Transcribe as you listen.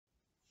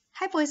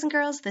Hi boys and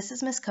girls, this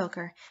is Miss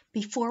Coker.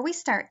 Before we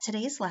start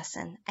today's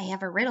lesson, I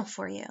have a riddle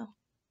for you.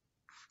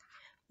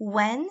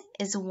 When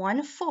is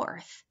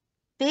 1/4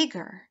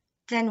 bigger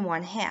than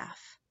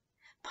 1/2?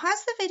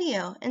 Pause the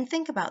video and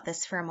think about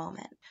this for a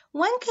moment.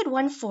 When could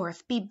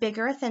 1/4 be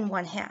bigger than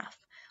 1/2?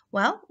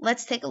 Well,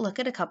 let's take a look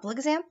at a couple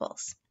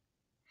examples.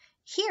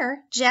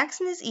 Here,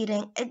 Jackson is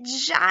eating a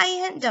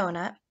giant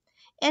donut,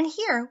 and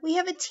here we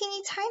have a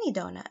teeny tiny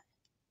donut.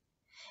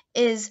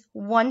 Is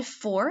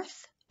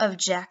 1/4 of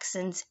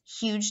Jackson's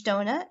huge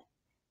donut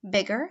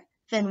bigger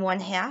than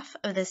 1/2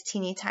 of this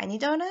teeny tiny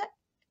donut?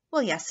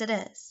 Well, yes, it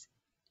is.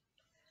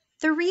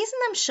 The reason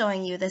I'm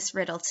showing you this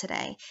riddle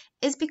today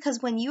is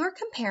because when you are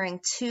comparing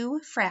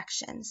two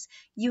fractions,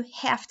 you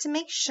have to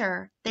make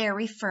sure they are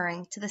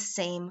referring to the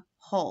same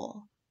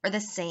whole or the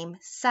same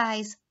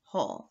size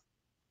whole.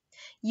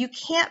 You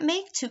can't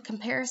make two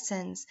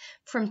comparisons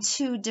from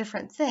two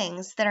different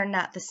things that are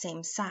not the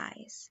same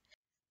size.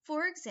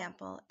 For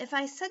example, if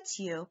I said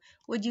to you,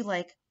 would you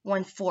like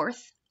 1/4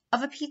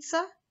 of a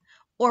pizza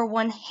or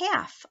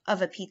 1/2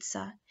 of a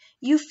pizza?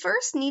 You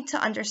first need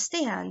to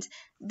understand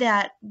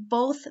that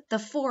both the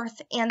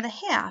fourth and the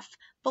half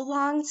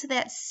belong to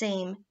that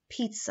same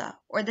pizza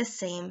or the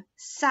same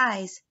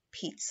size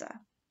pizza.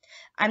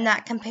 I'm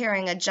not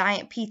comparing a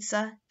giant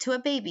pizza to a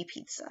baby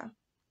pizza.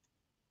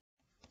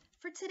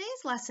 For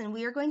today's lesson,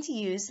 we are going to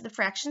use the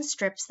fraction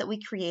strips that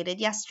we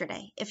created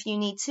yesterday. If you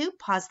need to,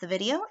 pause the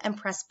video and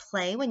press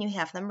play when you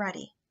have them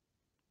ready.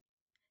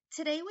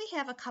 Today we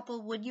have a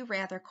couple would you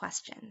rather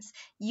questions.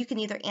 You can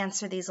either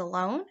answer these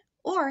alone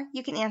or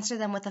you can answer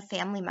them with a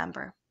family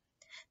member.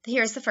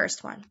 Here's the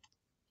first one.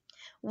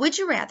 Would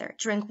you rather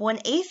drink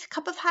 1/8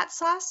 cup of hot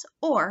sauce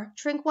or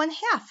drink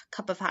 1/2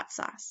 cup of hot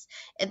sauce?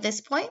 At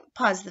this point,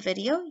 pause the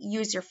video,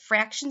 use your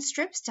fraction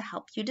strips to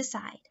help you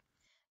decide.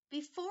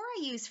 Before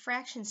I use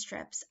fraction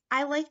strips,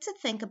 I like to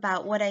think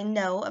about what I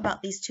know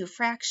about these two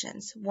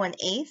fractions,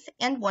 1/8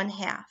 and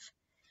 1/2.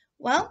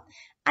 Well,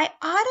 I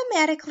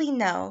automatically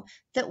know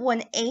that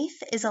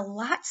 1/8 is a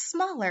lot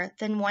smaller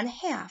than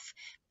 1/2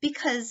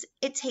 because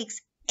it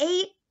takes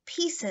 8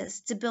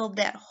 pieces to build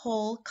that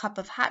whole cup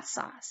of hot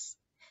sauce.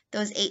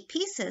 Those 8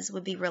 pieces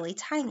would be really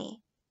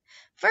tiny.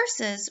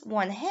 Versus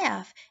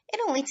 1/2, it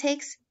only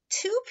takes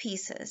 2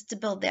 pieces to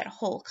build that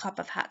whole cup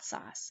of hot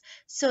sauce.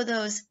 So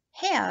those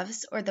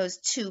halves, or those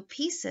 2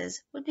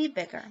 pieces, would be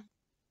bigger.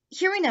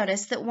 Here we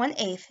notice that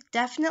 1/8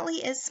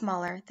 definitely is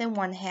smaller than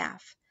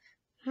 1/2.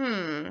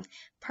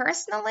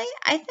 Personally,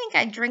 I think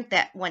I'd drink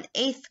that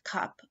 1/8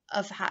 cup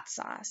of hot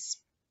sauce.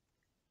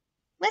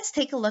 Let's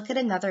take a look at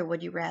another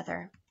would you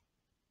rather.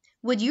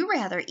 Would you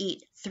rather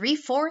eat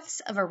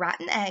 3/4 of a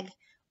rotten egg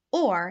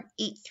or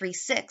eat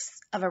 3/6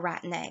 of a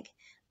rotten egg?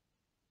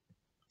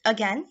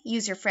 Again,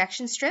 use your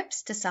fraction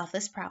strips to solve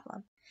this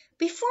problem.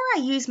 Before I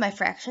use my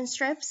fraction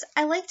strips,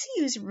 I like to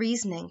use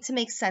reasoning to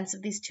make sense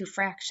of these two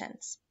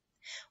fractions.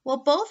 Well,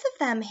 both of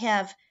them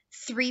have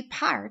 3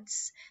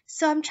 parts,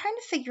 so I'm trying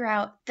to figure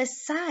out the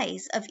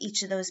size of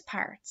each of those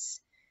parts.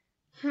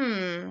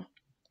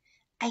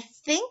 I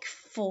think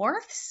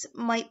 4ths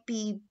might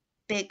be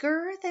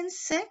bigger than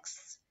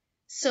 6ths,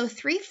 so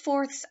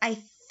 3/4 I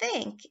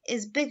think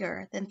is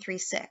bigger than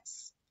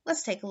 3/6.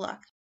 Let's take a look.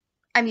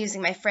 I'm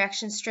using my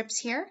fraction strips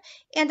here,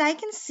 and I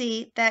can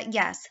see that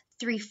yes,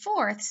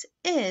 3/4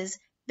 is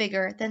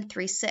bigger than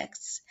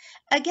 3/6.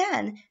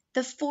 Again,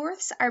 the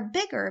fourths are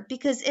bigger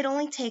because it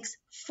only takes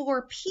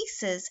 4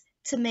 pieces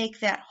to make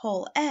that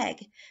whole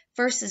egg,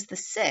 versus the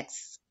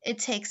 6ths, it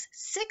takes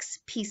 6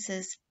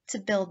 pieces to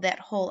build that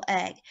whole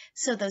egg.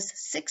 So those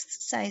 6th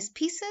size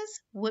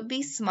pieces would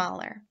be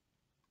smaller.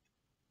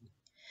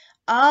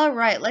 All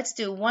right, let's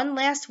do one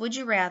last would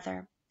you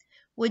rather.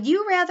 Would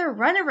you rather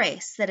run a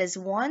race that is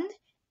 1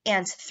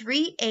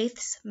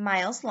 3/8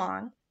 miles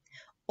long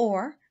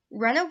or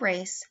run a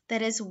race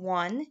that is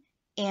 1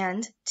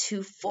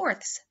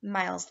 2/4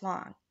 miles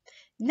long?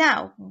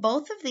 Now,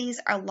 both of these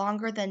are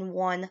longer than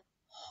one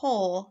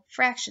whole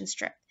fraction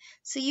strip,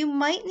 so you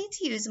might need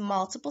to use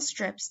multiple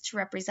strips to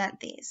represent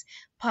these.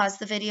 Pause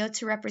the video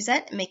to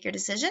represent and make your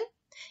decision,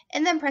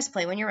 and then press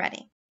play when you're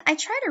ready. I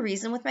try to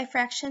reason with my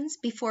fractions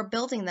before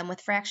building them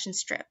with fraction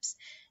strips.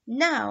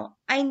 Now,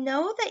 I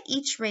know that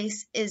each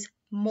race is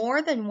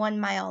more than 1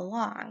 mile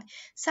long,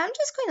 so I'm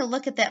just going to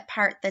look at that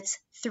part that's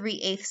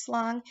 3/8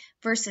 long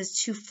versus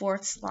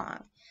 2/4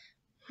 long.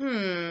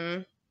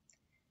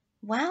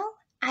 Well,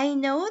 I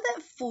know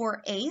that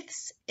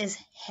 4/8 is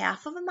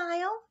half of a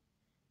mile,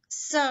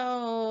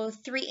 so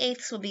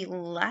 3/8 will be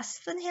less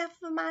than half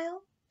of a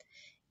mile.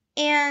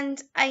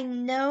 And I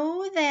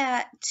know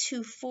that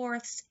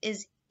 2/4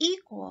 is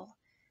equal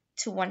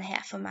to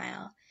 1/2 a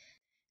mile.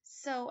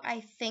 So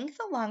I think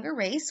the longer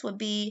race would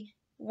be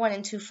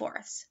 1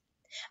 2/4.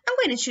 I'm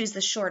going to choose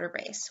the shorter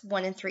race,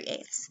 1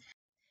 3/8.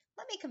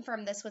 Let me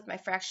confirm this with my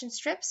fraction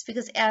strips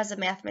because as a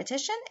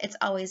mathematician, it's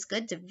always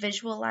good to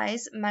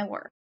visualize my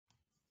work.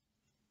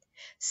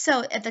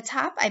 So at the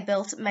top, I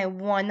built my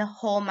 1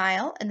 whole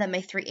mile and then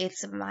my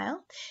 3/8 of a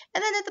mile.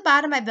 And then at the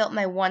bottom, I built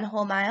my 1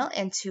 whole mile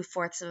and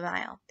 2/4 of a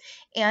mile.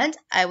 And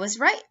I was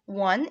right.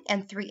 1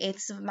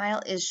 3/8 of a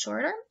mile is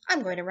shorter.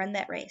 I'm going to run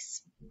that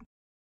race.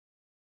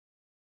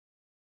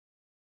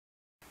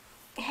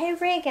 Hey,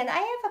 Reagan, I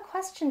have a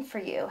question for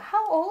you.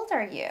 How old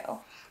are you?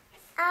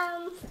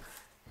 1,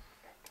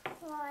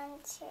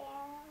 2,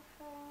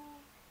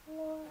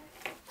 3,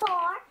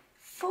 4.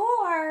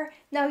 4.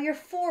 Now you're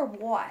 4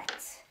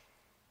 what?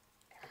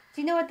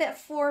 Do you know what that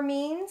 4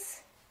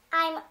 means?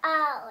 I'm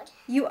old.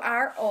 You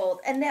are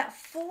old, and that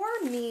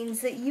 4 means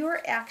that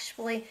you're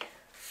actually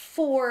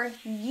 4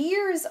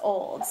 years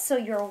old. So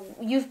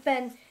you've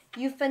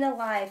been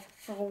alive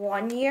for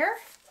 1 year,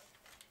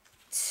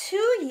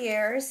 2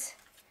 years,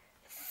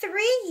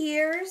 3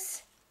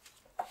 years,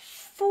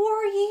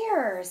 4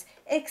 years.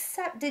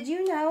 Except, did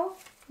you know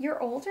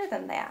you're older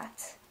than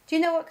that? Do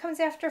you know what comes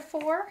after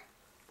 4?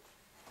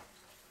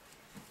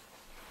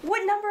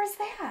 What number is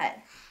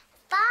that?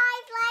 5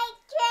 like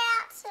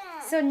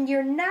Jackson. So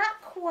you're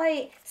not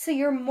quite, so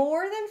you're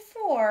more than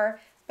 4,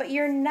 but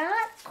you're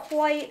not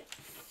quite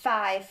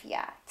 5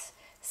 yet.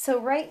 So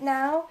right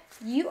now,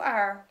 you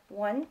are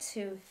 1,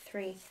 2,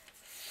 3,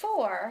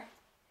 4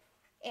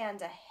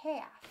 and a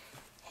half.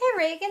 Hey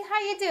Reagan, how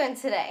you doing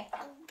today?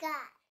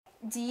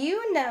 Good. Do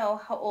you know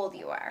how old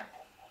you are?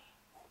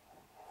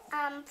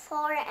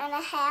 4 and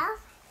a half.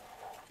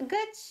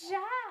 Good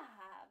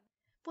job.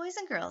 Boys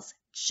and girls,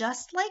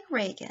 just like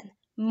Reagan,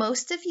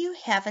 most of you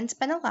haven't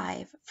been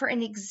alive for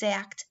an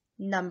exact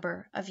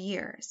number of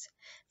years.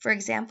 For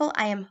example,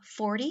 I am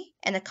 40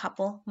 in a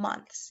couple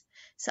months.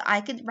 So I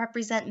could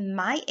represent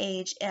my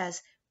age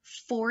as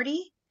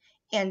 40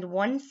 and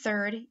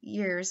 1/3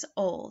 years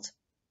old.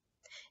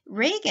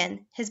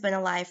 Reagan has been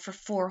alive for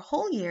 4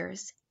 whole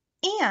years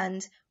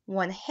and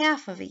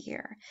 1/2 of a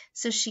year.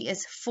 So she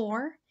is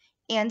 4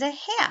 and a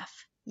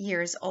half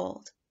years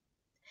old.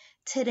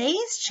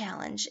 Today's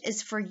challenge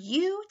is for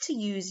you to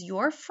use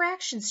your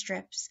fraction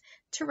strips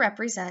to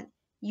represent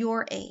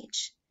your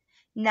age.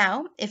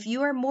 Now, if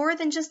you are more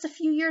than just a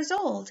few years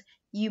old,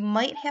 you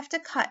might have to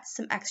cut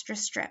some extra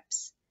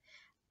strips.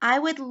 I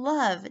would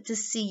love to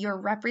see your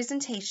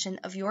representation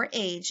of your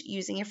age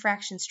using your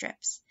fraction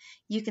strips.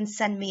 You can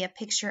send me a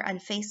picture on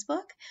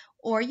Facebook,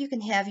 or you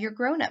can have your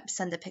grown-up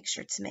send a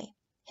picture to me.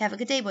 Have a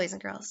good day, boys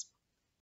and girls.